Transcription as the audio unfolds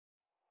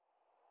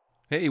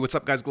Hey, what's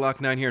up guys,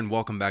 Glock9 here, and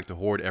welcome back to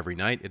Horde Every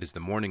Night. It is the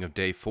morning of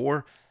day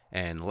 4,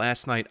 and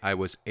last night I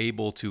was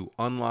able to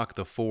unlock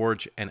the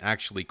forge and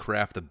actually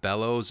craft the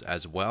bellows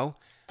as well.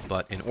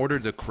 But in order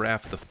to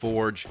craft the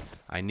forge,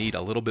 I need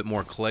a little bit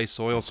more clay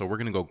soil, so we're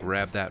going to go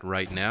grab that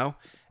right now.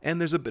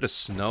 And there's a bit of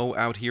snow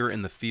out here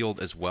in the field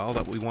as well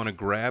that we want to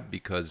grab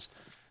because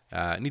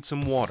I need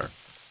some water.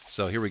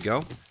 So here we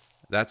go.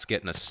 That's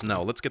getting us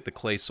snow. Let's get the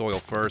clay soil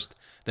first.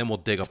 Then we'll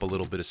dig up a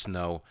little bit of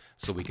snow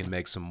so we can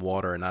make some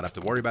water and not have to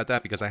worry about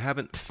that because I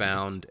haven't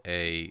found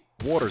a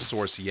water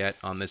source yet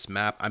on this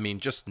map. I mean,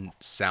 just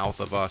south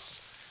of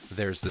us,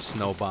 there's the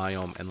snow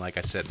biome, and like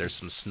I said, there's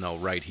some snow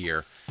right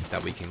here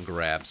that we can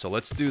grab. So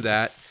let's do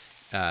that.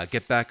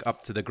 Get back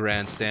up to the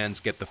grandstands,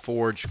 get the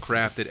forge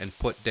crafted and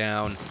put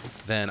down.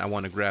 Then I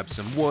want to grab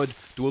some wood,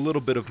 do a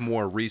little bit of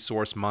more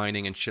resource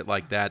mining and shit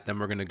like that. Then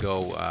we're going to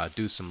go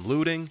do some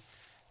looting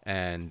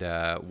and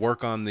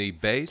work on the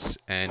base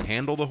and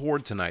handle the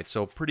horde tonight.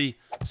 So pretty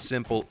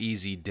simple,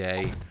 easy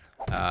day.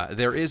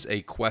 There is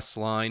a quest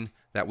line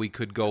that we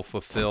could go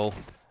fulfill,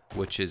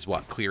 which is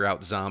what, clear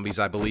out zombies,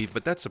 I believe,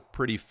 but that's a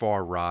pretty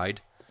far ride.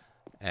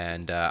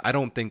 And I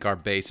don't think our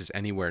base is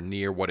anywhere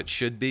near what it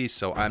should be,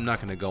 so I'm not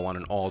going to go on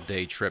an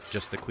all-day trip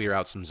just to clear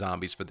out some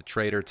zombies for the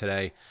trader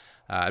today.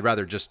 I'd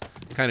rather just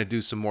kind of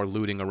do some more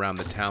looting around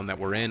the town that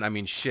we're in. I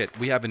mean, shit,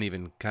 we haven't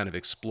even kind of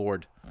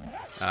explored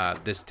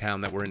this town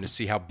that we're in to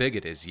see how big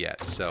it is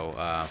yet.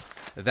 So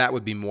that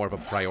would be more of a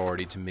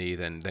priority to me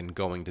than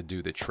going to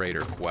do the trader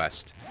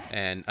quest.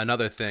 And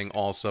another thing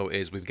also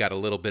is we've got a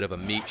little bit of a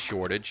meat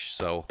shortage,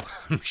 so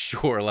I'm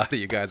sure a lot of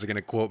you guys are going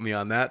to quote me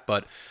on that.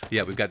 But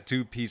yeah, we've got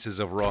 2 pieces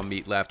of raw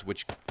meat left,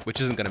 which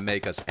isn't going to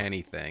make us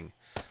anything.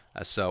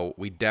 So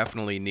we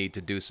definitely need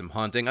to do some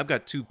hunting. I've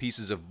got 2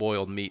 pieces of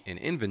boiled meat in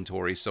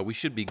inventory, so we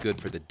should be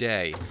good for the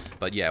day.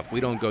 But yeah, if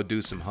we don't go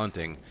do some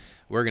hunting,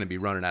 we're going to be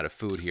running out of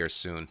food here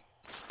soon.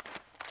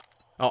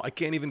 Oh, I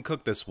can't even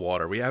cook this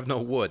water. We have no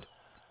wood.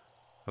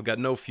 I've got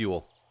no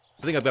fuel.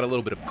 I think I've got a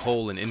little bit of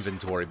coal in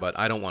inventory, but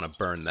I don't want to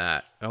burn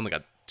that. I only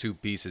got 2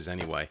 pieces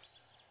anyway.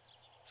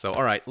 So,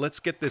 alright, let's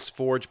get this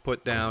forge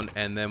put down,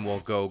 and then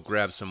we'll go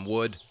grab some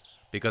wood.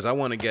 Because I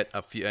want to get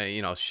a few,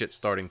 shit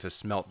starting to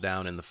smelt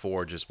down in the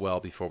forge as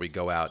well before we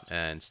go out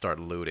and start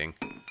looting.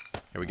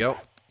 Here we go.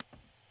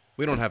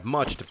 We don't have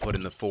much to put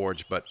in the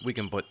forge, but we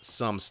can put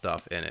some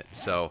stuff in it.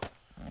 So,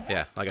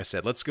 yeah, like I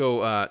said, let's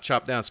go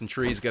chop down some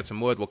trees, get some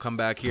wood. We'll come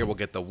back here, we'll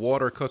get the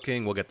water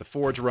cooking, we'll get the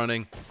forge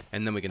running,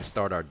 and then we can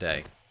start our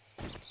day.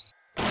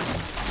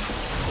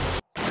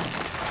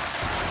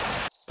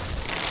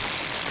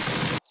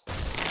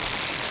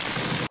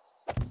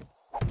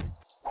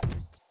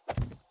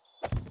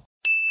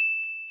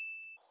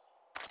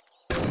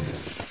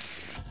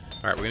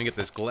 Alright, we're going to get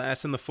this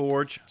glass in the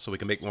forge so we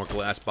can make more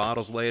glass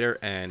bottles later,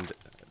 and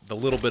the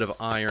little bit of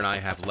iron I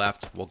have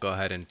left, we'll go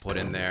ahead and put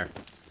in there.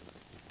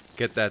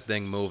 Get that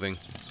thing moving,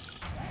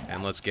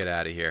 and let's get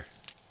out of here.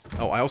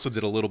 Oh, I also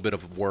did a little bit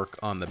of work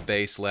on the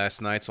base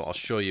last night, so I'll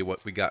show you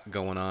what we got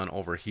going on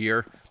over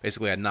here.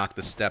 Basically, I knocked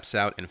the steps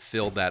out and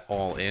filled that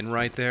all in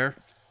right there.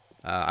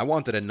 I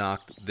wanted to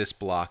knock this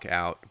block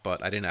out,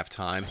 but I didn't have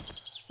time.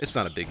 It's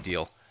not a big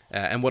deal.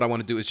 And what I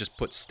want to do is just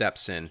put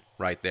steps in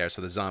right there so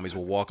the zombies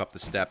will walk up the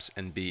steps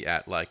and be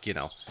at, like,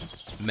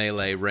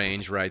 melee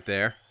range right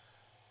there.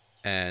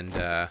 And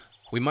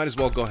we might as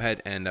well go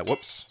ahead and...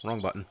 whoops,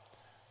 wrong button.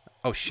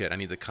 Oh shit, I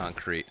need the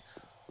concrete.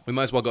 We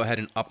might as well go ahead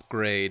and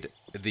upgrade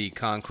the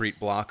concrete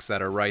blocks that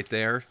are right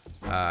there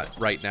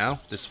right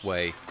now. This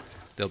way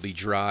they'll be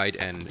dried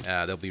and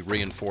they'll be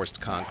reinforced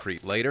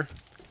concrete later.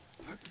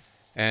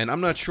 And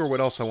I'm not sure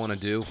what else I want to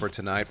do for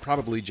tonight.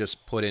 Probably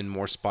just put in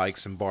more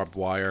spikes and barbed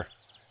wire.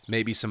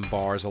 Maybe some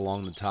bars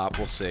along the top,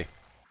 we'll see.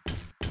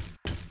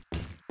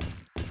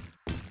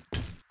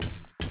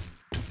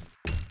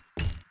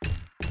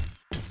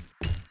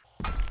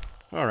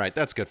 Alright,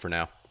 that's good for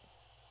now.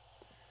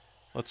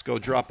 Let's go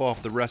drop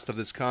off the rest of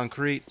this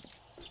concrete.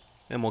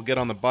 Then we'll get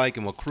on the bike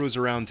and we'll cruise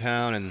around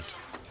town and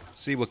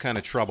see what kind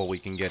of trouble we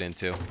can get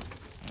into.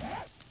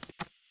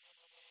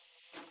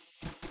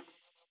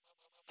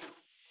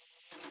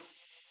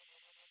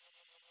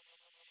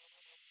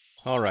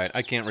 Alright,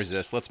 I can't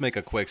resist. Let's make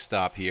a quick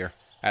stop here.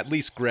 At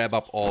least grab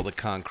up all the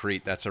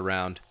concrete that's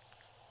around.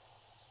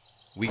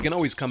 We can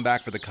always come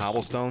back for the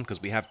cobblestone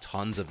because we have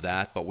tons of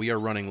that, but we are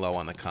running low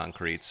on the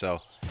concrete,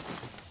 so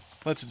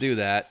let's do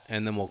that,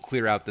 and then we'll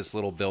clear out this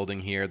little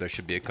building here. There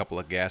should be a couple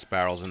of gas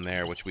barrels in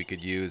there which we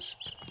could use,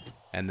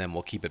 and then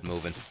we'll keep it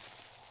moving.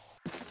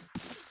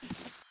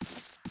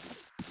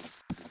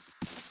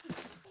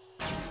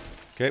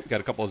 Okay, we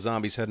got a couple of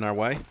zombies heading our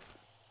way.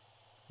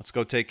 Let's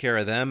go take care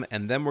of them,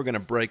 and then we're going to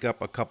break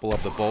up a couple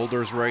of the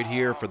boulders right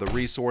here for the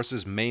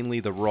resources, mainly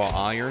the raw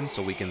iron,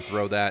 so we can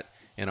throw that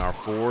in our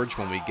forge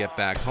when we get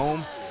back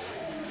home.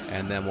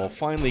 And then we'll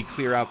finally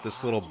clear out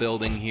this little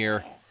building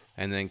here,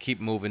 and then keep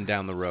moving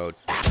down the road.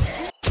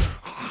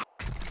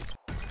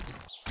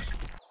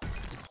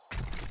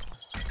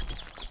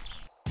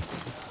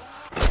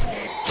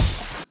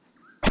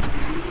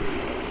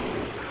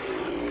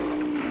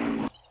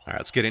 Alright,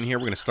 let's get in here.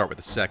 We're going to start with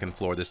the second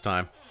floor this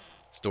time.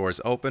 This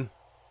door's open.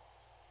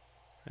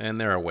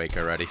 And they're awake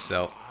already,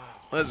 so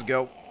let's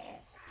go.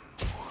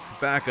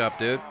 Back up,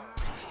 dude.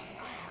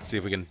 See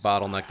if we can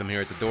bottleneck them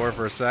here at the door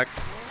for a sec.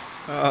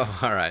 Oh,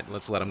 alright,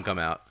 let's let them come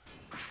out.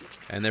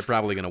 And they're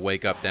probably going to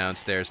wake up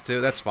downstairs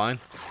too. That's fine.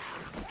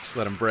 Just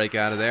let them break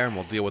out of there and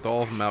we'll deal with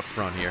all of them out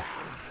front here.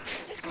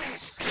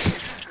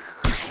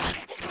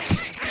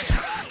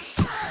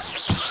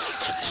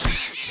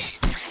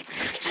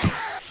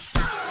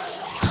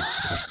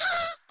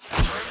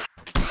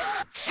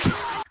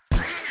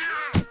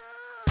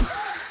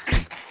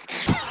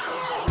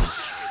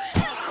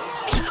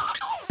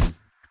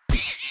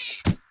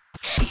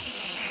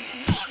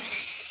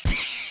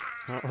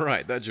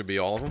 Alright, that should be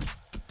all of them.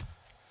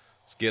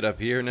 Let's get up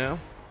here now.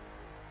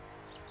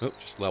 Oh,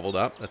 just leveled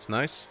up. That's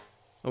nice.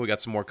 Oh, we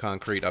got some more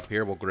concrete up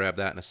here. We'll grab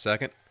that in a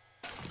second.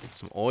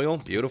 Some oil.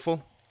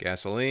 Beautiful.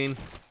 Gasoline.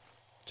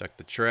 Check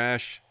the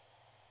trash.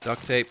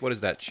 Duct tape. What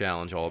is that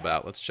challenge all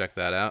about? Let's check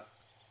that out.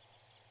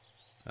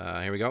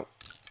 Here we go.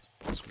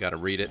 So we got to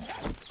read it.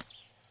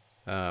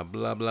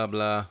 Blah, blah,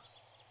 blah.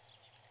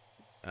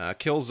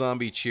 Kill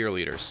zombie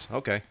cheerleaders.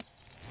 Okay.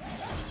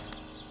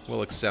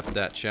 We'll accept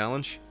that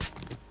challenge.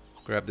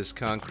 Grab this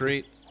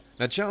concrete.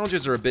 Now,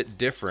 challenges are a bit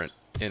different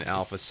in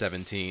Alpha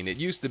 17. It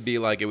used to be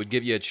like it would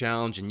give you a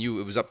challenge and it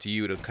was up to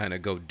you to kind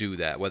of go do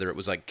that. Whether it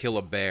was like kill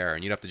a bear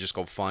and you'd have to just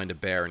go find a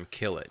bear and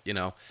kill it, you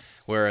know.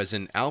 Whereas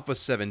in Alpha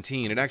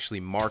 17, it actually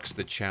marks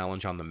the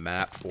challenge on the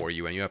map for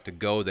you and you have to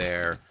go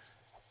there,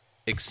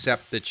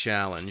 accept the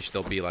challenge.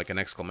 There'll be like an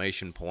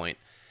exclamation point.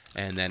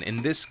 And then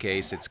in this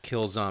case, it's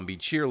kill zombie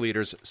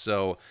cheerleaders.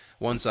 So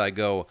once I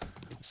go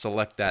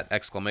select that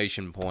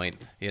exclamation point,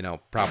 you know,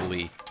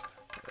 probably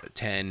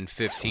 10,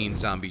 15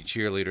 zombie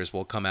cheerleaders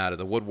will come out of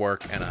the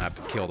woodwork and I have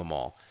to kill them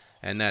all.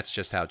 And that's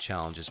just how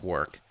challenges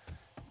work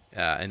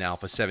in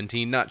Alpha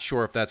 17. Not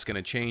sure if that's going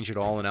to change at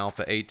all in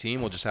Alpha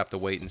 18. We'll just have to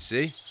wait and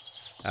see.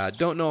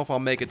 Don't know if I'll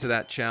make it to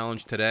that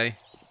challenge today.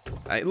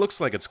 It looks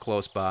like it's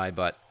close by,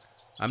 but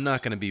I'm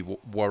not going to be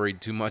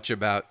worried too much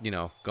about, you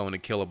know, going to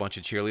kill a bunch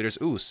of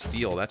cheerleaders. Ooh,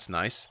 steel, that's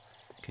nice.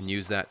 Can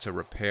use that to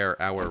repair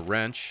our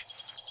wrench.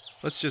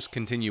 Let's just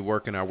continue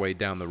working our way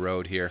down the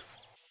road here.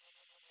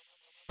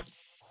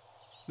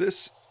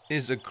 This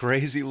is a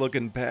crazy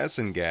looking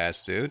passing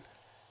gas, dude.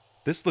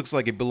 This looks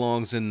like it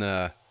belongs in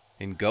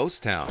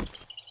Ghost Town.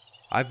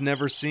 I've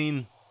never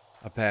seen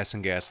a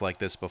passing gas like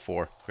this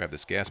before. Grab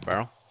this gas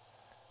barrel.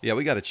 Yeah,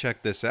 we got to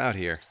check this out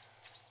here.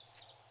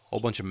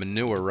 Whole bunch of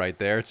manure right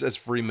there. It says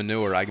free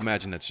manure. I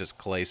imagine that's just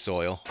clay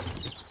soil.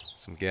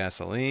 Some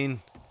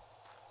gasoline.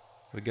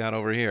 What we got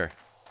over here?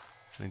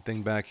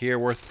 Anything back here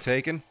worth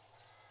taking?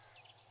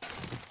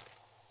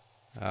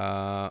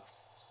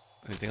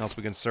 Anything else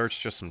we can search?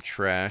 Just some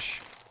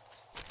trash.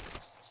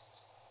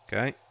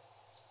 Okay.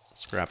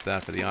 Scrap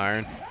that for the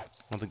iron. I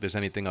don't think there's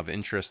anything of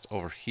interest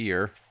over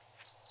here.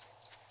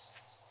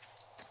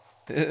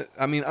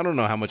 I mean, I don't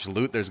know how much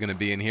loot there's going to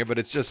be in here, but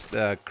it's just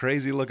a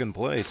crazy looking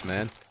place,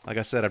 man. Like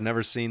I said, I've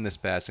never seen this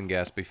passing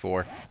gas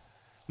before.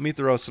 Let me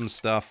throw some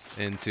stuff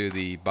into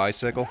the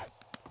bicycle.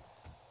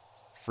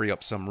 Free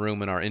up some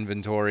room in our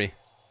inventory.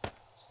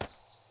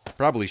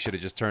 Probably should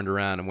have just turned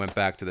around and went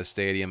back to the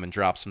stadium and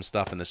dropped some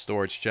stuff in the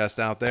storage chest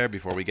out there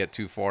before we get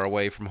too far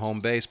away from home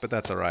base, but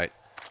that's alright.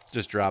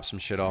 Just drop some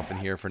shit off in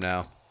here for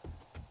now.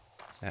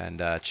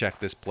 And check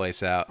this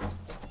place out.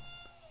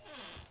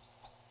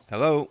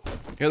 Hello?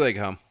 Here they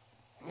come.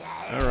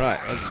 Alright,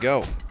 let's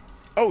go.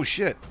 Oh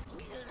shit!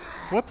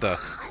 What the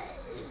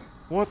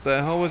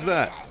hell was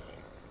that?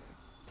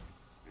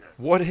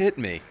 What hit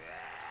me?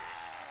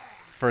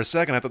 For a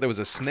second I thought there was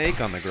a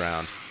snake on the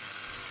ground.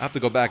 I have to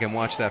go back and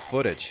watch that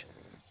footage.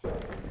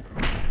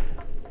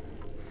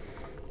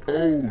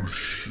 Oh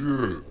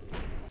shit.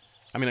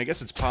 I mean, I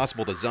guess it's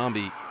possible the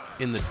zombie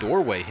in the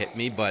doorway hit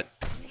me, but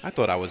I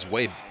thought I was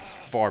way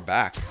far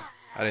back.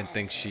 I didn't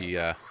think she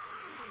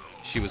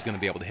was going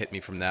to be able to hit me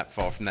from that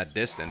far, from that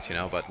distance, you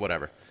know, but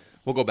whatever.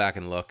 We'll go back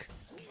and look,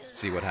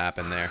 see what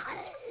happened there.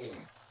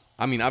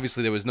 I mean,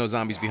 obviously there was no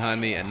zombies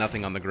behind me and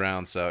nothing on the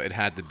ground, so it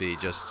had to be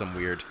just some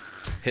weird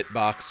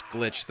hitbox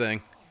glitch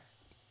thing.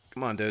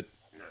 Come on, dude.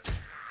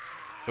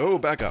 Oh,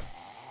 back up.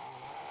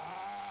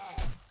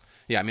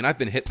 Yeah, I mean, I've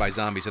been hit by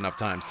zombies enough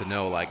times to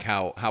know, like,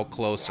 how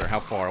close or how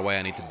far away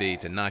I need to be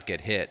to not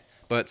get hit.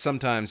 But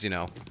sometimes, you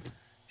know,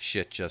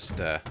 shit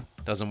just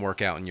doesn't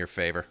work out in your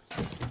favor.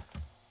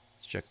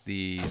 Let's check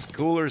these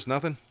coolers.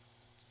 Nothing.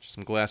 Just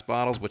some glass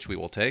bottles, which we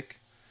will take.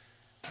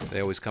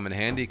 They always come in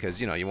handy because,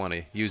 you know, you want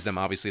to use them,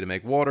 obviously, to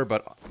make water,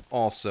 but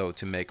also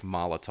to make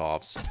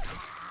Molotovs.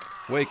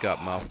 Wake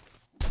up, Mo.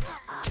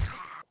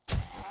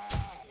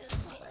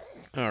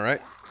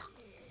 Alright.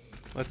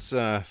 Let's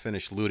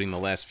finish looting the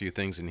last few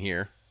things in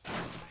here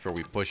before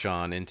we push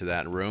on into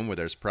that room where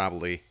there's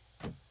probably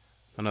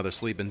another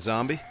sleeping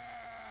zombie.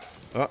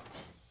 Oh,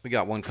 we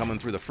got one coming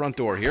through the front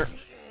door here.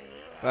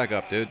 Back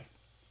up, dude.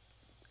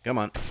 Come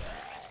on.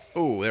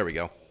 Oh, there we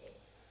go.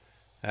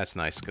 That's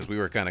nice, because we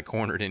were kind of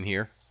cornered in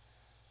here.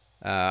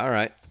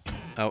 Alright.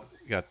 Oh,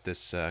 got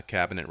this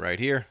cabinet right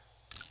here.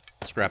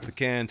 Scrap the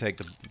can, take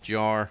the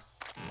jar.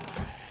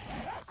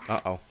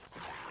 Uh-oh.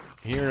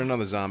 Here,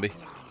 another zombie.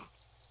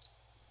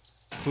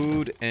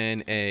 Food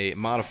and a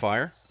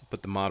modifier.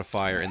 Put the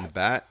modifier in the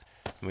bat.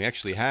 And we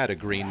actually had a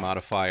green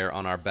modifier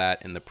on our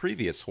bat in the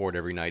previous Horde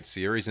Every Night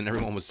series, and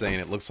everyone was saying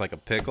it looks like a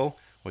pickle,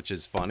 which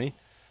is funny.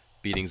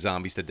 Beating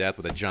zombies to death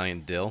with a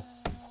giant dill.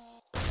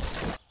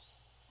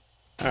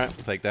 Alright,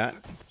 we'll take that.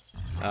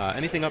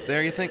 Anything up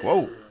there, you think?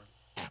 Whoa!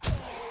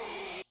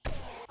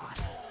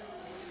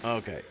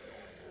 Okay.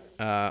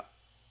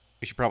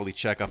 We should probably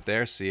check up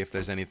there, see if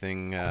there's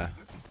anything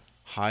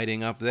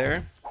hiding up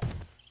there.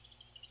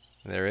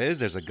 There is.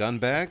 There's a gun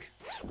bag.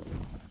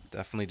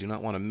 Definitely do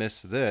not want to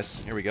miss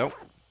this. Here we go.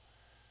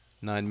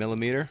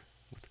 9mm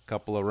with a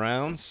couple of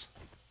rounds.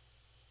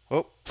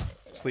 Oh,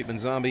 sleeping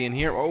zombie in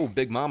here. Oh,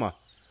 big mama.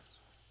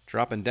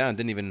 Dropping down.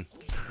 Didn't even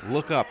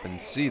look up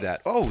and see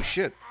that. Oh,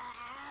 shit.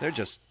 They're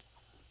just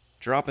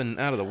dropping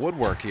out of the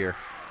woodwork here.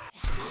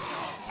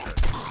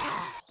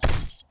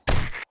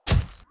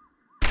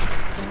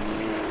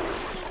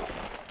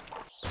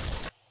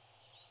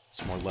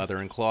 Some more leather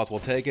and cloth. We'll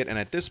take it. And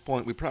at this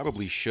point, we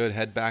probably should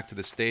head back to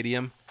the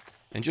stadium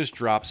and just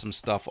drop some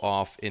stuff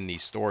off in the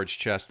storage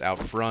chest out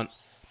front,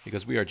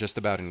 because we are just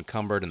about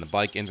encumbered and the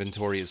bike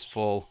inventory is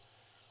full.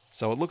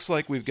 So it looks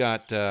like we've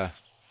got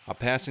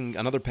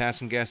another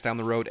passing gas down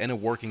the road and a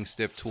working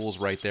stiff tools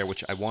right there,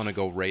 which I want to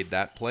go raid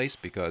that place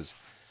because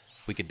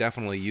we could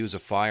definitely use a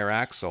fire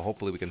axe, so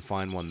hopefully we can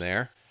find one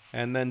there.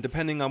 And then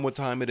depending on what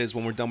time it is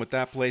when we're done with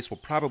that place, we'll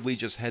probably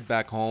just head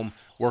back home,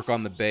 work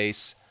on the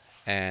base,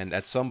 and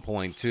at some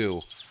point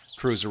too,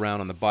 cruise around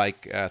on the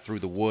bike through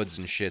the woods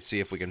and shit, see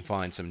if we can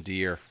find some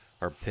deer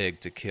or pig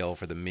to kill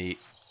for the meat.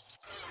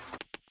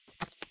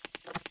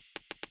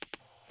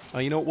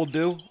 You know what we'll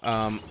do?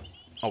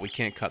 Oh, we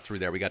can't cut through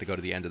there. We got to go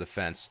to the end of the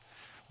fence.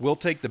 We'll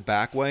take the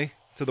back way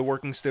to the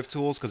working stiff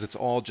tools because it's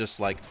all just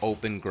like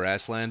open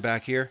grassland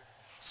back here.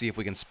 See if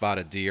we can spot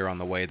a deer on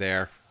the way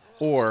there.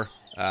 Or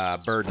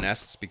bird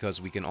nests, because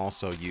we can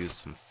also use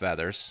some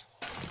feathers.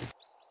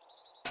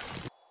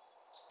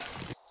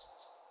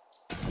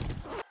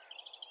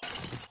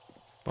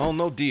 Well,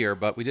 no deer,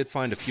 but we did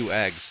find a few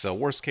eggs, so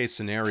worst case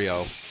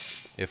scenario,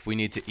 if we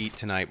need to eat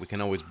tonight, we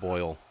can always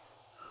boil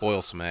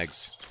some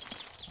eggs.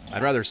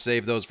 I'd rather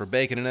save those for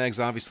bacon and eggs,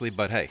 obviously,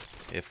 but hey,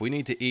 if we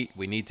need to eat,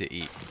 we need to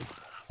eat.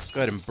 Let's go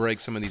ahead and break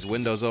some of these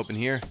windows open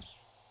here.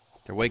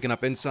 They're waking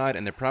up inside,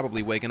 and they're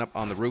probably waking up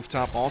on the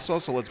rooftop also,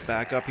 so let's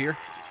back up here.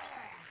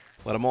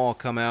 Let them all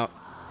come out.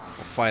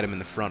 We'll fight them in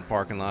the front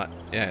parking lot.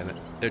 Yeah,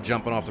 they're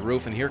jumping off the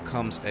roof, and here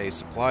comes a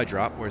supply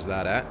drop. Where's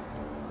that at?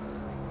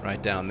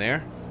 Right down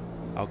there.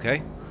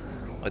 Okay,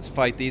 let's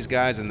fight these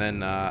guys, and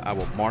then I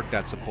will mark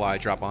that supply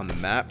drop on the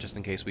map, just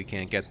in case we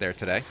can't get there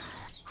today.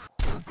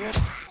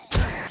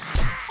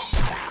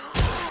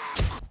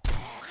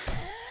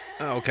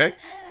 Okay.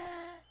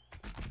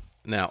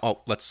 Now,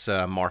 let's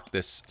mark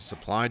this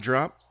supply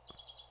drop.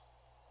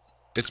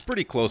 It's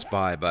pretty close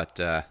by, but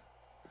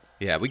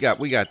yeah, we got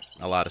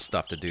a lot of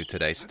stuff to do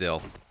today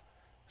still.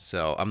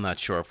 So I'm not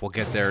sure if we'll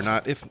get there or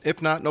not.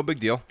 If not, no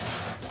big deal.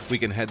 We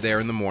can head there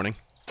in the morning.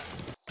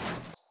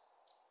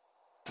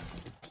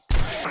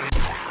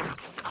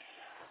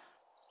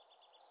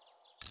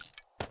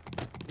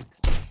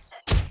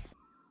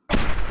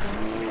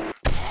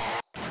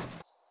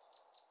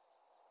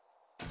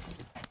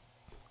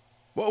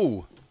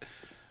 Whoa!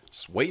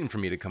 Just waiting for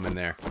me to come in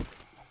there.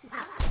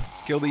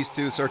 Let's kill these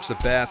two, search the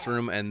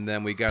bathroom, and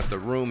then we got the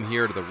room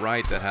here to the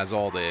right that has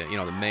all the, you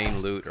know, the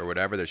main loot or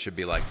whatever. There should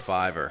be like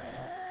 5 or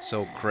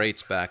so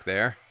crates back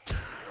there.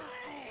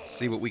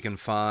 See what we can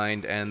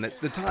find, and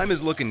the time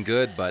is looking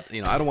good, but,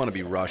 you know, I don't want to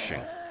be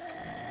rushing.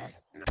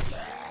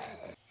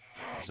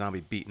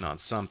 Zombie beating on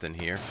something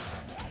here.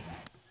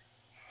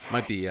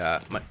 Might be,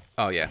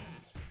 oh yeah.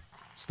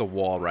 It's the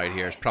wall right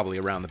here. It's probably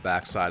around the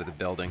back side of the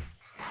building.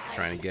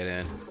 Trying to get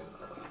in.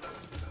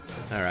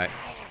 Alright.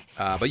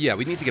 But yeah,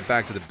 we need to get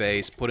back to the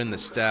base, put in the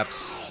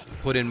steps,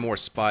 put in more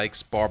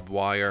spikes, barbed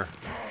wire,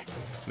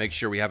 make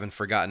sure we haven't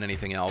forgotten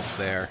anything else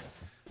there.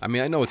 I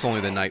mean, I know it's only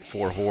the night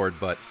 4 Horde,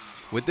 but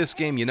with this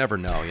game, you never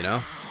know, you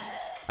know?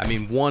 I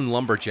mean, one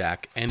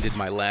lumberjack ended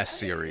my last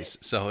series,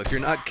 so if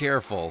you're not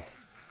careful,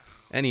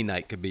 any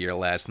night could be your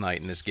last night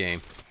in this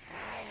game.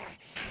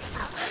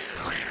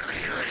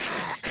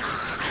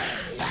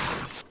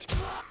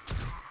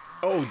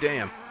 Oh,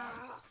 damn.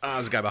 Ah,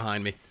 there's a guy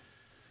behind me.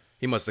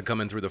 He must have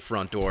come in through the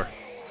front door.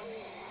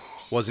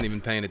 Wasn't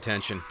even paying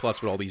attention.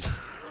 Plus, with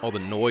all the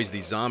noise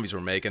these zombies were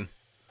making,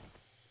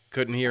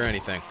 couldn't hear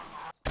anything.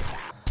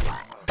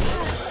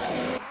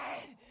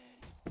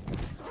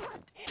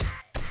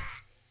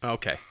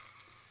 Okay.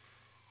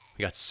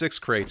 We got 6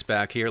 crates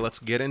back here. Let's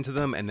get into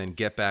them and then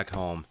get back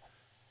home.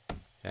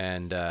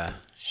 And,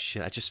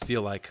 shit, I just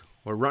feel like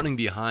we're running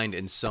behind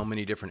in so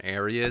many different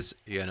areas,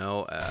 you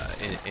know.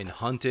 In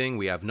hunting,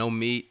 we have no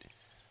meat.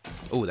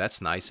 Oh,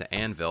 that's nice, an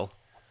anvil.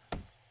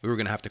 We were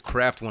going to have to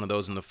craft one of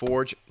those in the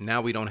forge.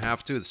 Now we don't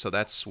have to, so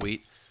that's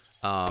sweet.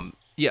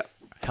 Yeah,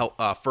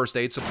 first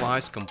aid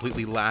supplies,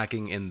 completely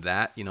lacking in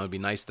that. You know, it'd be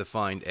nice to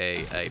find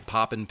a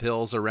poppin'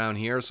 pills around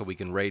here so we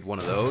can raid one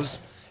of those.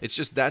 It's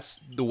just that's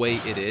the way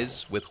it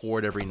is with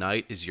Horde every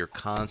night, is you're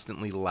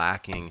constantly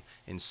lacking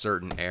in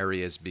certain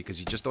areas because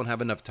you just don't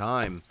have enough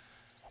time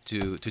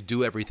to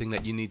do everything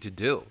that you need to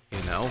do,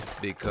 you know,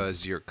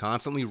 because you're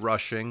constantly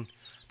rushing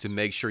to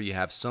make sure you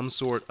have some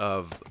sort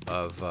of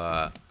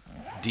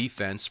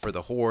defense for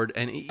the Horde.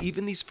 And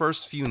even these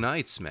first few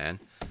nights, man,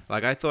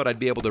 like I thought I'd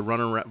be able to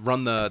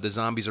run the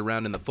zombies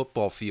around in the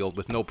football field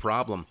with no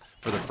problem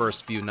for the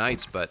first few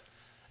nights, but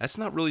that's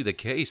not really the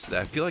case.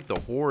 I feel like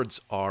the Hordes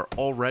are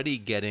already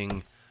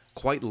getting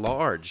quite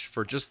large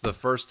for just the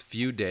first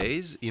few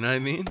days, you know what I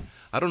mean?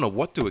 I don't know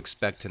what to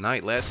expect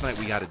tonight. Last night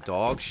we had a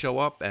dog show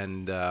up,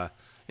 and the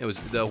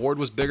Horde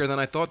was bigger than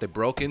I thought. They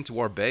broke into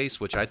our base,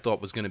 which I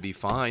thought was going to be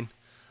fine.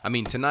 I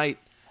mean, tonight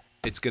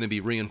it's going to be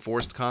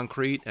reinforced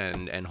concrete,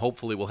 and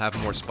hopefully we'll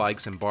have more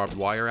spikes and barbed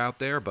wire out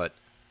there, but...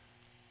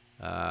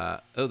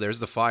 oh, there's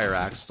the fire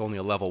axe. It's only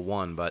a level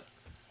 1, but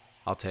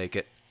I'll take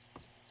it.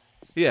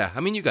 Yeah, I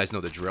mean, you guys know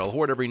the drill.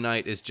 Horde every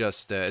night is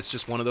just, it's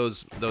just one of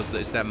those,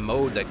 it's that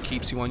mode that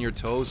keeps you on your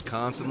toes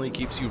constantly,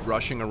 keeps you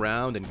rushing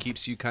around, and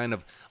keeps you kind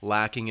of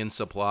lacking in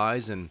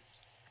supplies and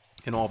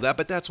all of that,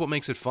 but that's what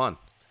makes it fun.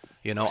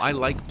 You know, I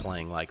like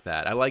playing like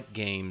that. I like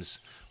games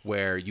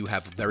where you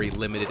have very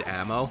limited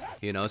ammo,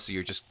 you know, so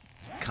you're just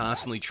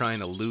constantly trying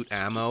to loot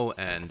ammo,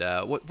 and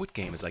what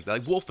game is like that?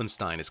 Like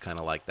Wolfenstein is kind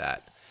of like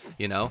that,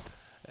 you know?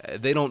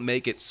 They don't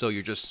make it so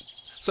you're just...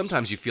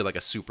 Sometimes you feel like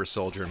a super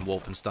soldier in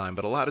Wolfenstein,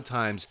 but a lot of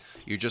times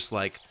you're just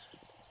like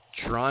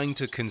trying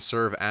to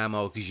conserve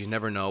ammo because you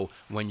never know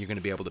when you're going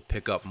to be able to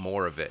pick up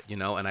more of it, you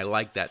know? And I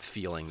like that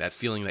feeling that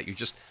you're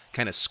just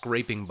kind of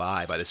scraping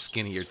by the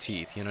skin of your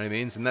teeth, you know what I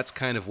mean? And that's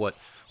kind of what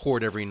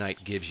Horde every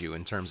night gives you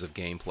in terms of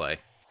gameplay.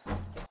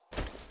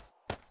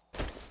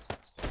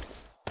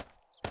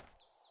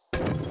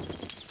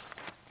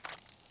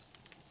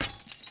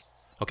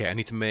 Okay, I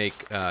need to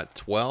make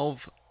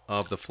 12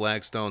 of the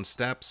flagstone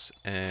steps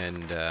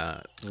and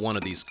one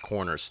of these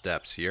corner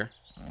steps here.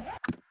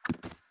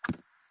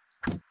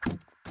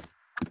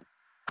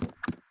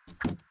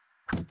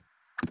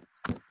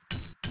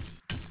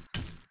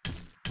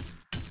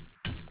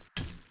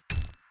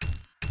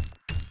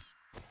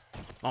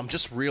 I'm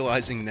just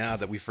realizing now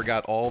that we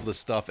forgot all of the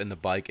stuff in the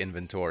bike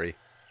inventory.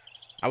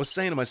 I was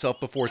saying to myself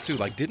before too,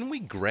 like, didn't we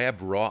grab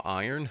raw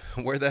iron?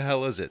 Where the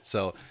hell is it?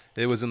 So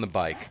it was in the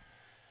bike.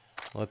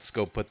 Let's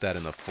go put that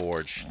in the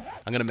forge.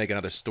 I'm going to make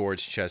another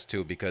storage chest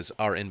too because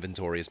our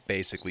inventory is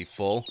basically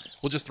full.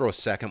 We'll just throw a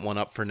second one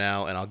up for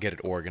now and I'll get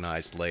it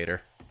organized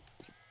later.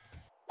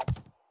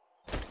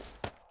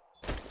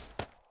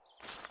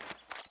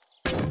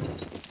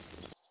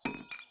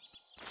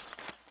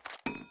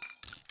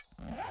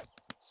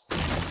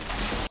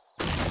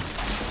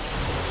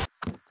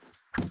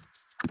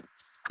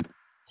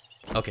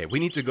 Okay, we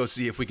need to go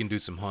see if we can do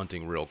some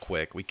hunting real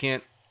quick. We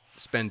can't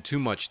spend too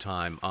much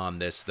time on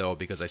this though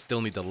because I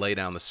still need to lay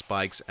down the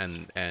spikes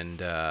and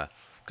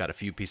got a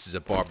few pieces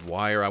of barbed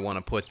wire I want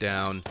to put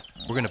down.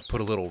 We're gonna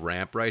put a little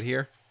ramp right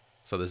here.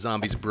 So the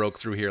zombies broke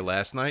through here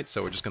last night,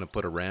 so we're just gonna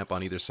put a ramp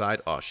on either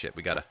side. Oh shit,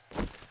 we gotta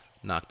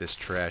knock this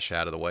trash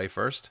out of the way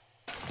first.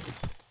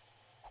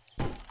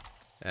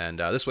 And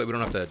this way we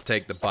don't have to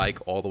take the bike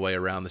all the way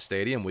around the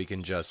stadium. We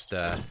can just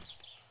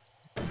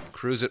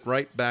cruise it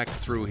right back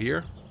through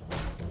here.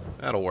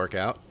 That'll work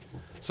out.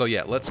 So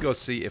yeah, let's go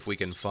see if we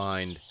can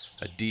find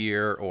a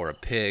deer or a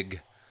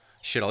pig.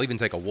 Shit, I'll even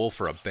take a wolf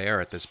or a bear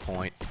at this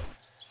point.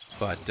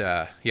 But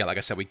yeah, like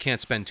I said, we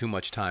can't spend too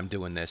much time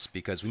doing this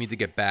because we need to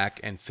get back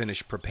and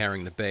finish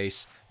preparing the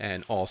base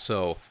and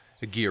also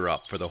gear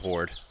up for the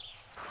Horde.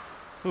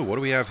 Ooh, what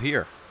do we have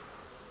here?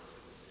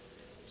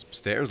 Some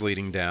stairs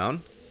leading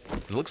down.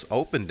 It looks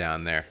open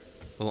down there.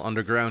 Little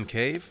underground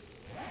cave.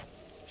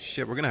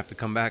 Shit, we're gonna have to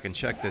come back and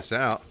check this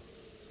out.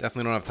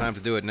 Definitely don't have time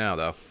to do it now,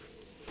 though.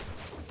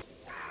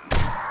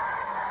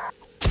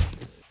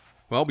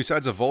 Well,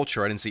 besides a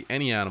vulture, I didn't see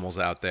any animals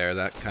out there.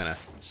 That kind of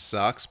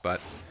sucks,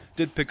 but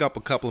did pick up a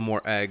couple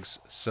more eggs,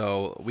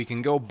 so we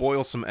can go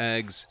boil some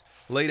eggs,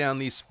 lay down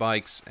these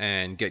spikes,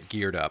 and get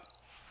geared up.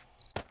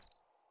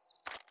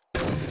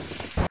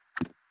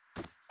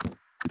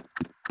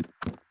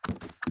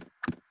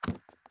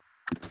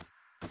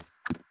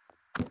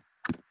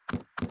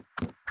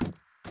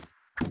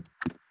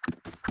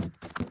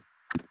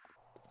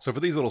 So for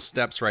these little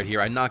steps right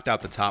here, I knocked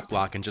out the top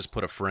block and just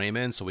put a frame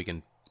in so we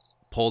can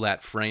pull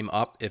that frame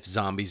up if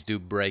zombies do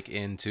break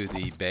into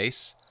the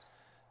base,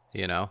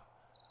 you know.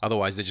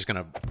 Otherwise, they're just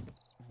going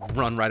to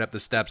run right up the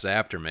steps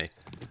after me.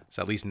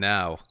 So at least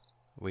now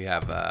we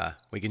have,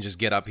 we can just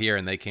get up here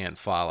and they can't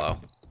follow.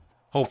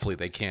 Hopefully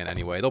they can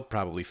anyway. They'll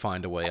probably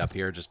find a way up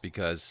here just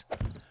because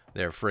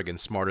they're friggin'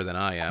 smarter than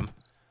I am.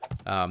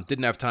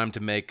 Didn't have time to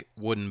make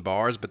wooden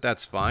bars, but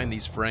that's fine.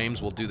 These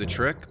frames will do the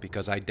trick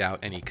because I doubt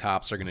any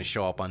cops are going to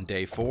show up on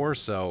day 4,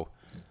 so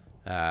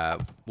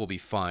we'll be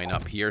fine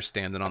up here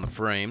standing on the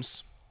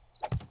frames.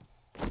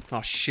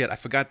 Oh shit, I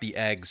forgot the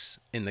eggs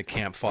in the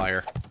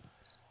campfire.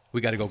 We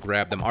gotta go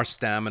grab them. Our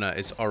stamina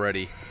is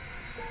already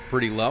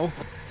pretty low.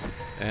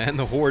 And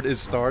the Horde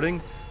is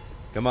starting.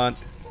 Come on.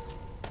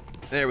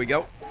 There we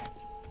go.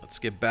 Let's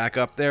get back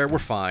up there. We're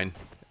fine.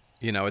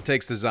 You know, it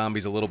takes the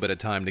zombies a little bit of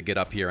time to get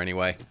up here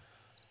anyway.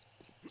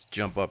 Let's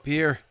jump up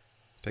here,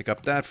 pick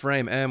up that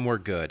frame, and we're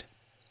good.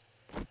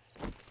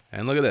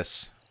 And look at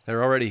this.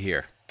 They're already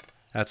here.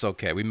 That's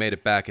okay. We made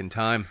it back in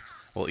time.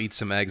 We'll eat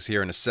some eggs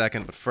here in a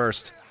second, but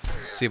first,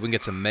 see if we can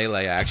get some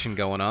melee action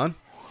going on.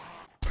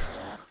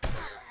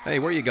 Hey,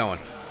 where are you going?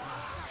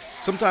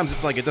 Sometimes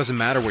it's like it doesn't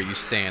matter where you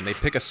stand. They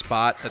pick a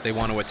spot that they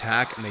want to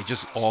attack, and they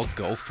just all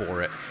go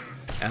for it.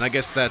 And I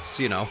guess that's,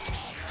 you know,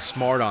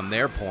 smart on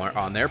their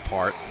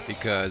part,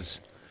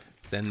 because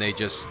then they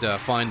just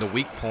find the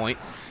weak point,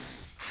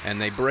 and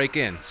they break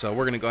in. So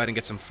we're going to go ahead and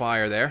get some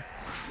fire there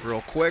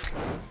real quick.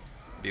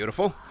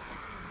 Beautiful.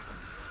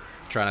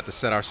 Try not to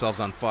set ourselves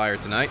on fire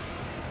tonight.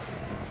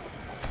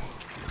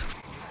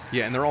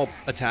 Yeah, and they're all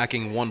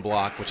attacking one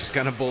block, which is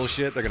kind of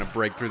bullshit. They're going to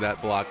break through that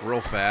block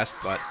real fast,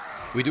 but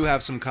we do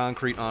have some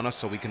concrete on us,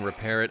 so we can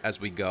repair it as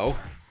we go.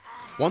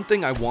 One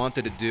thing I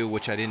wanted to do,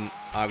 which I didn't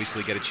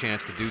obviously get a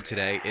chance to do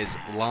today, is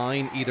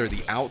line either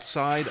the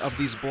outside of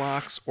these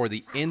blocks or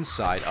the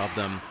inside of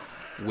them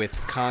with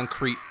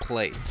concrete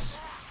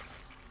plates.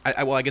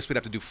 Well, I guess we'd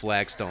have to do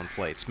flagstone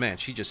plates. Man,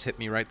 she just hit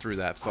me right through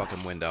that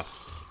fucking window.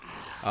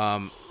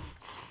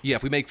 Yeah,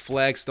 if we make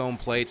flagstone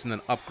plates and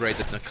then upgrade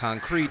the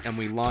concrete and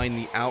we line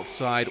the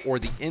outside or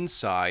the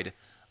inside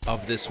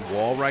of this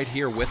wall right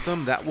here with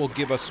them, that will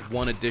give us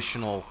one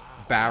additional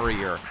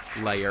barrier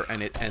layer,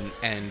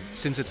 and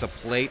since it's a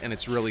plate and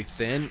it's really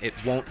thin, it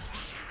won't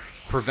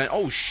prevent...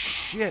 Oh,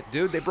 shit,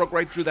 dude. They broke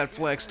right through that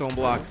flagstone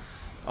block.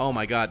 Oh,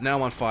 my God. Now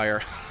I'm on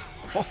fire.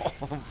 Oh,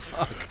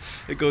 fuck.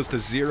 It goes to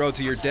 0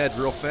 to you're dead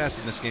real fast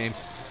in this game.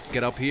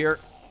 Get up here.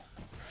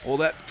 Pull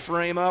that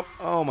frame up.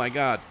 Oh, my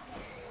God.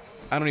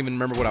 I don't even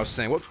remember what I was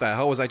saying. What the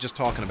hell was I just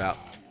talking about?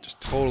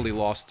 Just totally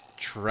lost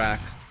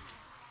track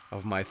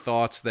of my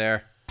thoughts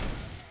there.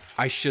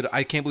 I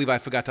can't believe I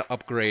forgot to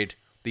upgrade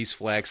these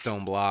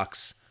flagstone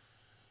blocks.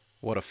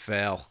 What a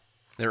fail.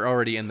 They're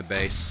already in the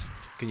base.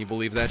 Can you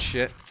believe that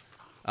shit?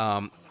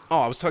 Oh,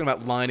 I was talking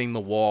about lining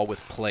the wall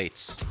with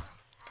plates,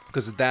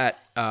 because that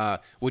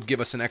would give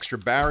us an extra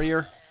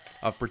barrier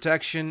of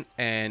protection,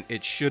 and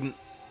it shouldn't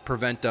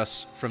prevent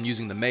us from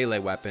using the melee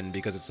weapon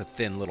because it's a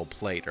thin little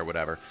plate or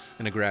whatever.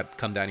 I'm gonna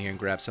come down here and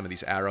grab some of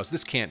these arrows.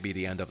 This can't be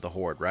the end of the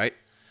Horde, right?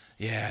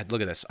 Yeah,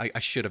 look at this. I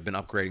should have been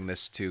upgrading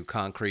this to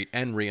concrete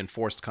and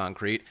reinforced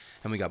concrete,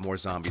 and we got more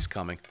zombies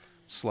coming.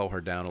 Slow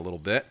her down a little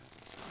bit.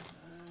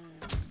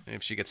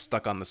 If she gets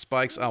stuck on the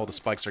spikes... Oh, the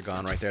spikes are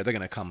gone right there. They're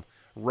going to come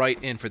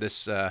right in for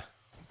this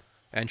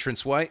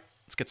entranceway.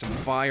 Let's get some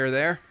fire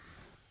there.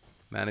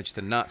 Managed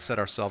to not set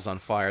ourselves on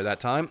fire that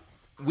time.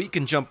 We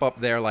can jump up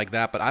there like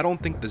that, but I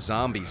don't think the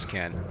zombies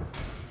can.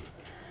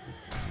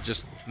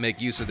 Just make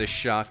use of this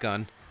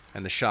shotgun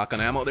and the shotgun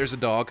ammo. There's a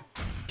dog.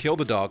 Kill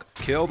the dog.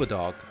 Kill the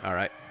dog. All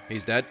right,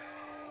 he's dead.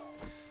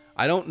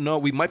 I don't know.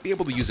 We might be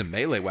able to use a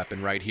melee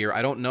weapon right here.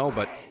 I don't know,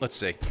 but let's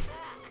see.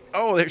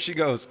 Oh, there she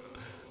goes.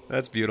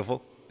 That's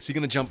beautiful. Is he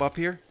going to jump up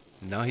here?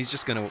 No, he's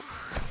just going to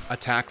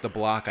attack the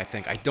block, I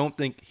think. I don't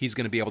think he's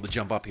going to be able to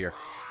jump up here.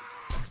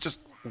 Let's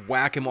just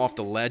whack him off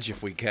the ledge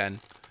if we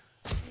can.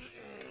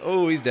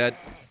 Oh, he's dead.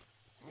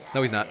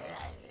 No, he's not.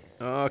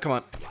 Oh, come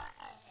on.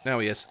 Now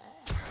he is.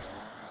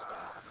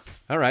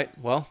 All right,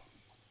 well,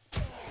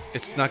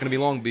 it's not going to be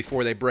long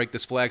before they break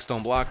this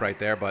flagstone block right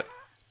there, but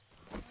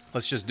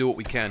let's just do what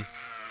we can.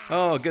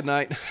 Oh, good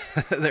night.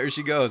 There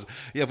she goes.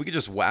 Yeah, if we could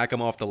just whack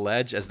them off the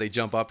ledge as they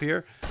jump up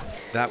here,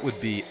 that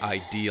would be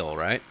ideal,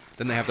 right?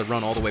 Then they have to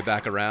run all the way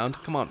back around.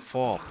 Come on,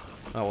 fall.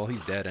 Oh, well,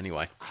 he's dead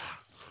anyway.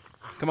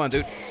 Come on,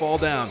 dude. Fall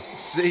down.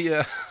 See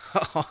ya.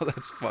 Oh,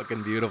 that's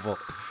fucking beautiful.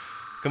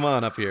 Come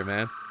on up here,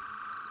 man.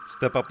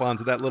 Step up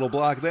onto that little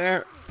block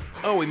there.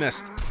 Oh, we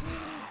missed.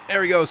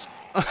 There he goes.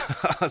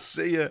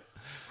 See ya.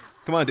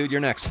 Come on, dude.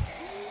 You're next.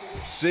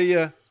 See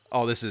ya.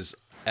 Oh, this is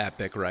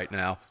epic right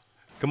now.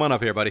 Come on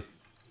up here, buddy.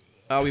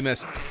 Oh, we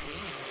missed.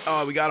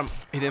 Oh, we got him.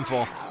 He didn't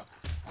fall.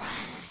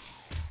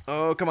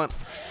 Oh, come on.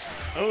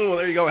 Oh,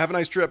 there you go. Have a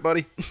nice trip,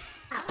 buddy.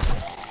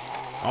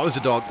 Oh, there's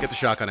a dog. Get the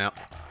shotgun out.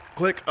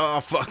 Click. Oh,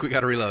 fuck. We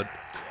gotta reload.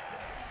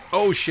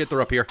 Oh, shit.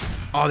 They're up here.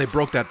 Oh, they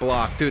broke that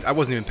block. Dude, I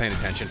wasn't even paying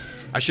attention.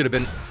 I should have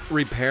been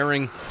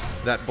repairing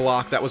that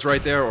block that was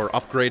right there, or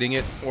upgrading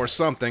it, or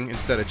something,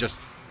 instead of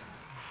just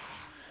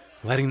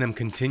letting them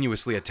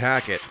continuously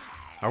attack it.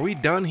 Are we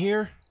done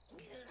here?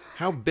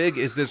 How big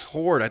is this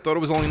horde? I thought it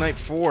was only night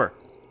 4.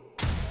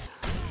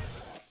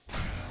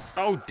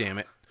 Oh, damn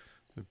it.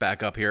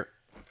 Back up here.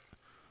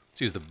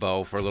 Let's use the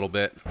bow for a little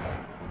bit.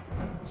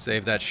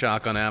 Save that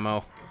shotgun ammo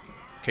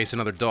in case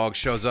another dog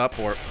shows up,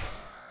 or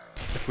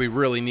if we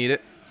really need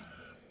it.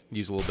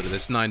 Use a little bit of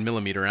this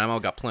 9mm ammo.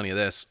 Got plenty of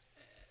this.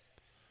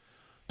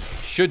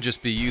 Should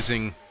just be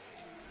using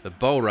the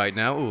bow right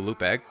now. Ooh, loot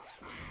bag.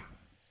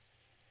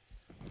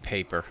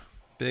 Paper.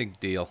 Big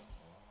deal.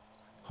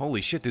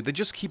 Holy shit, dude. They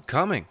just keep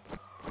coming.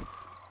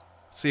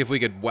 Let's see if we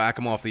could whack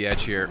them off the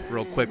edge here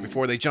real quick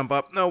before they jump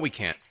up. No, we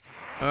can't.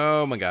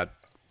 Oh, my God.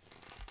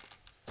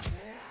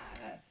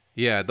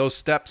 Yeah, those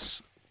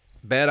steps,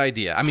 bad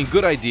idea. I mean,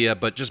 good idea,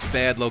 but just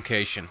bad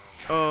location.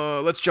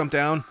 Let's jump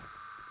down.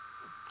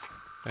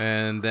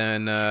 And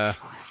then, oh,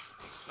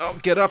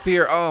 get up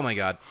here. Oh, my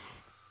God.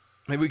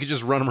 Maybe we could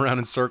just run them around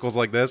in circles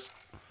like this.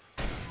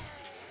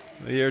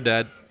 You're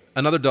dead.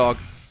 Another dog.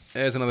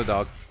 There's another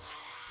dog.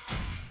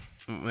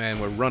 Man,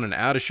 we're running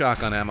out of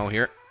shotgun ammo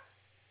here.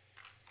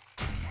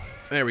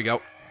 There we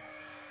go.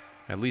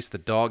 At least the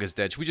dog is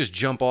dead. Should we just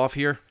jump off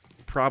here?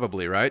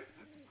 Probably, right?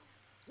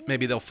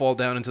 Maybe they'll fall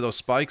down into those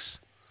spikes.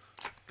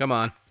 Come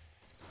on.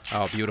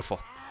 Oh,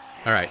 beautiful.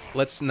 Alright,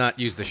 let's not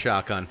use the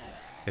shotgun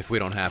if we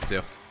don't have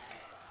to.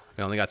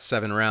 We only got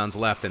 7 rounds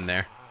left in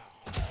there.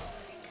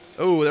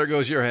 Oh, there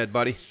goes your head,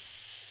 buddy.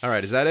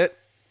 Alright, is that it?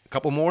 A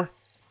couple more?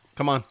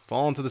 Come on,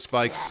 fall into the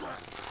spikes.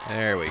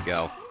 There we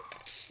go.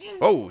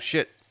 Oh,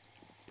 shit.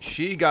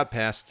 She got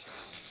past.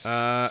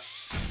 Come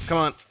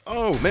on.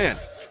 Oh, man.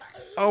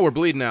 Oh, we're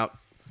bleeding out.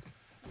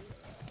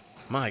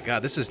 My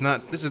God, this is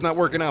not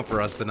working out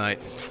for us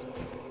tonight.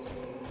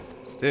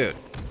 Dude.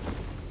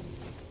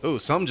 Ooh,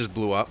 something just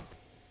blew up.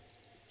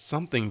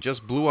 Something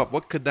just blew up.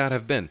 What could that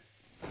have been?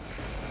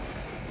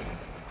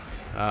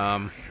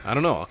 I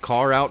don't know. A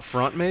car out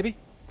front, maybe?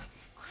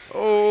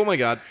 Oh, my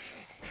God.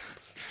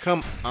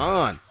 Come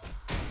on.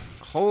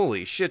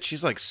 Holy shit,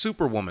 she's like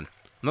Superwoman.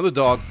 Another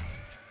dog.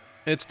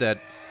 It's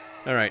dead.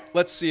 Alright,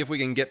 let's see if we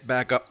can get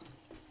back up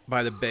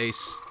by the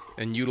base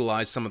and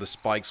utilize some of the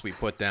spikes we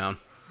put down.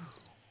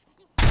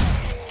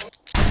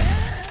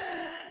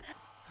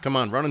 Come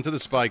on, run into the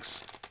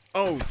spikes.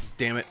 Oh,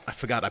 damn it. I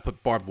forgot I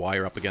put barbed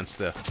wire up against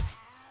the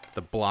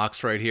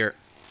blocks right here.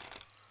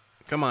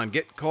 Come on,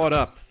 get caught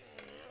up.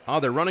 Oh,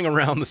 they're running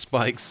around the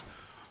spikes.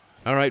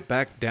 Alright,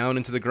 back down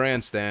into the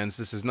grandstands.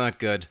 This is not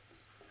good.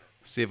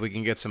 See if we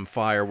can get some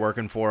fire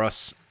working for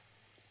us.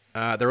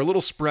 They're a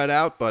little spread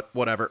out, but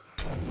whatever.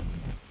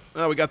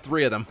 Oh, we got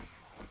 3 of them.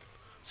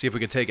 See if we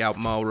can take out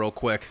Mo real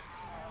quick.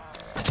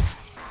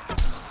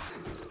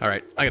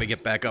 Alright, I gotta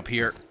get back up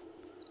here.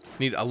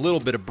 Need a little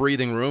bit of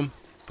breathing room.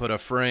 Put a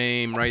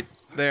frame right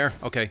there.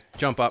 Okay,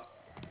 jump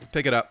up.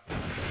 Pick it up.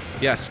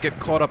 Yes, get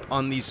caught up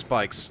on these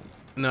spikes.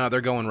 No,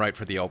 they're going right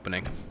for the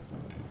opening.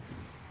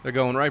 They're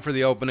going right for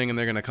the opening, and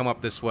they're gonna come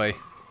up this way.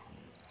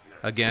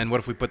 Again, what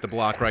if we put the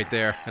block right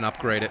there and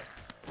upgrade it?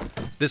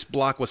 This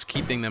block was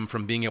keeping them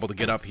from being able to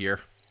get up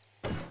here.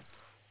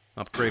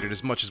 Upgrade it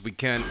as much as we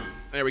can.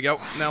 There we go.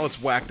 Now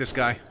let's whack this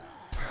guy.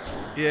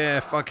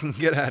 Yeah, fucking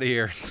get out of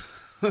here.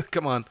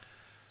 Come on.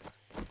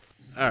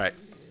 Alright.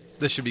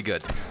 This should be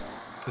good.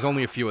 There's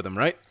only a few of them,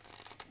 right?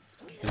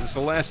 Is this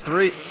the last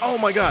 3? Oh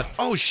my God.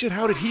 Oh shit,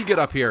 how did he get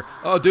up here?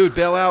 Oh dude,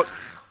 bail out.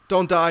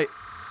 Don't die.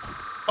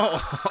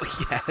 Oh,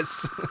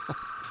 yes.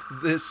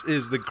 This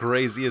is the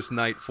craziest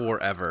night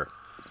 4 ever.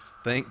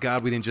 Thank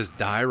God we didn't just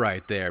die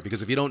right there,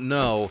 because if you don't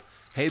know,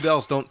 hay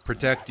bales don't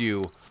protect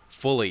you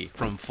fully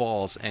from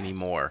falls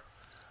anymore.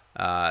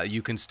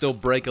 You can still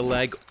break a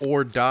leg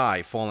or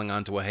die falling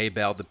onto a hay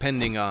bale,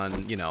 depending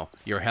on, you know,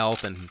 your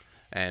health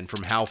and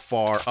from how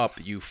far up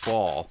you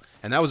fall.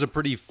 And that was a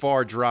pretty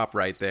far drop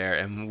right there,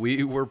 and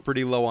we were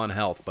pretty low on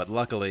health, but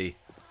luckily,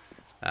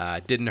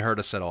 it didn't hurt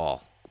us at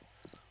all.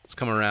 Let's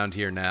come around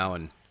here now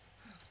and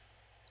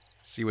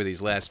see where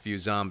these last few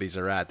zombies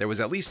are at. There was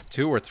at least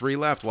 2 or 3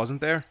 left,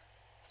 wasn't there?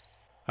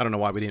 I don't know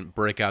why we didn't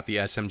break out the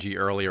SMG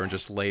earlier and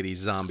just lay these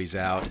zombies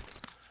out.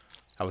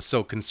 I was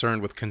so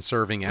concerned with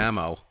conserving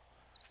ammo.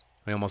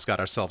 We almost got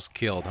ourselves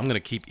killed. I'm gonna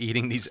keep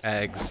eating these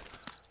eggs.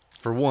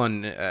 For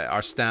one,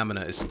 our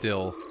stamina is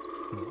still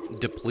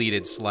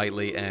depleted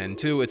slightly, and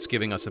 2, it's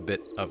giving us a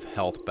bit of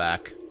health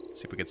back.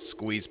 See if we can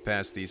squeeze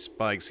past these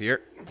spikes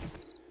here.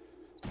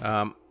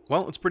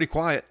 Well, it's pretty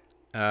quiet.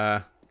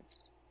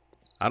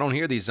 I don't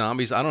hear these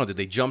zombies. I don't know, did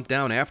they jump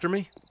down after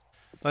me?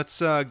 Let's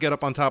get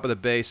up on top of the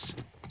base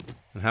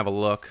and have a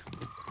look.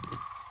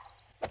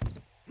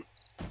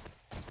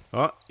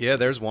 Oh, yeah,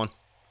 there's one.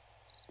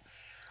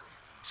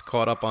 He's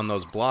caught up on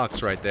those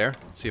blocks right there.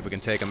 Let's see if we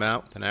can take him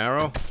out with an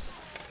arrow.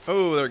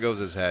 Oh, there goes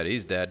his head.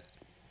 He's dead.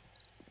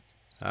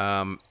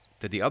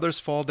 Did the others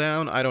fall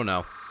down? I don't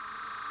know.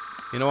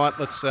 You know what?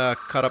 Let's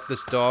cut up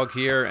this dog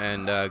here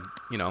and,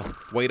 you know,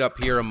 wait up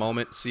here a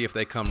moment, see if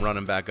they come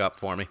running back up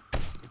for me.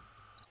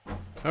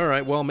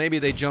 Alright, well, maybe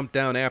they jumped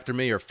down after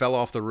me or fell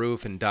off the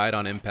roof and died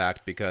on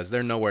impact because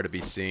they're nowhere to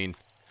be seen.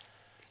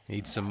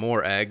 Need some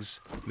more eggs.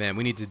 Man,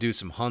 we need to do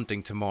some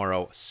hunting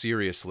tomorrow.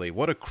 Seriously.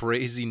 What a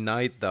crazy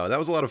night, though. That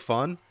was a lot of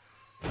fun.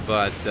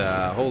 But,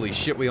 holy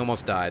shit, we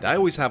almost died. I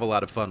always have a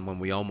lot of fun when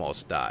we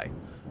almost die.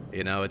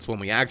 You know, it's when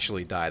we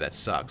actually die that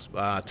sucks.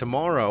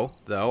 Tomorrow,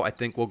 though, I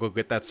think we'll go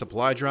get that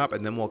supply drop,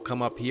 and then we'll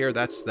come up here.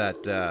 That's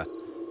that,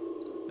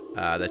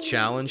 the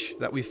challenge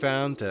that we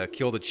found to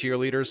kill the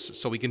cheerleaders.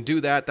 So we can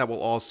do that. That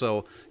will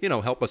also, you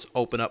know, help us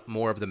open up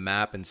more of the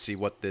map and see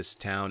what this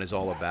town is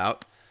all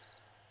about.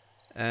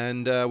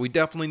 And we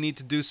definitely need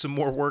to do some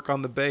more work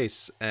on the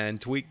base and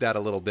tweak that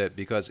a little bit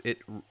because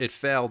it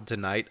failed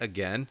tonight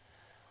again.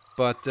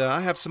 But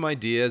I have some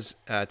ideas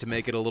to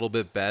make it a little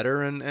bit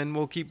better, and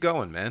we'll keep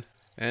going, man.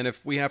 And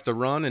if we have to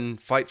run and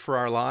fight for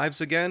our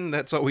lives again,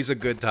 that's always a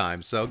good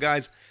time. So,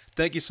 guys,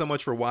 Thank you so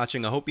much for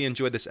watching. I hope you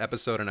enjoyed this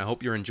episode, and I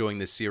hope you're enjoying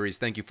this series.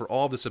 Thank you for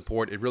all the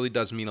support. It really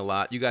does mean a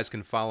lot. You guys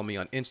can follow me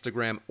on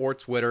Instagram or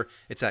Twitter.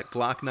 It's at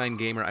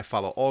Glock9Gamer. I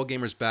follow all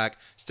gamers back.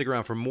 Stick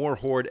around for more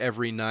Horde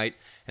every night,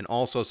 and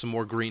also some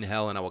more Green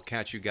Hell, and I will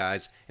catch you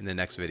guys in the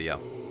next video.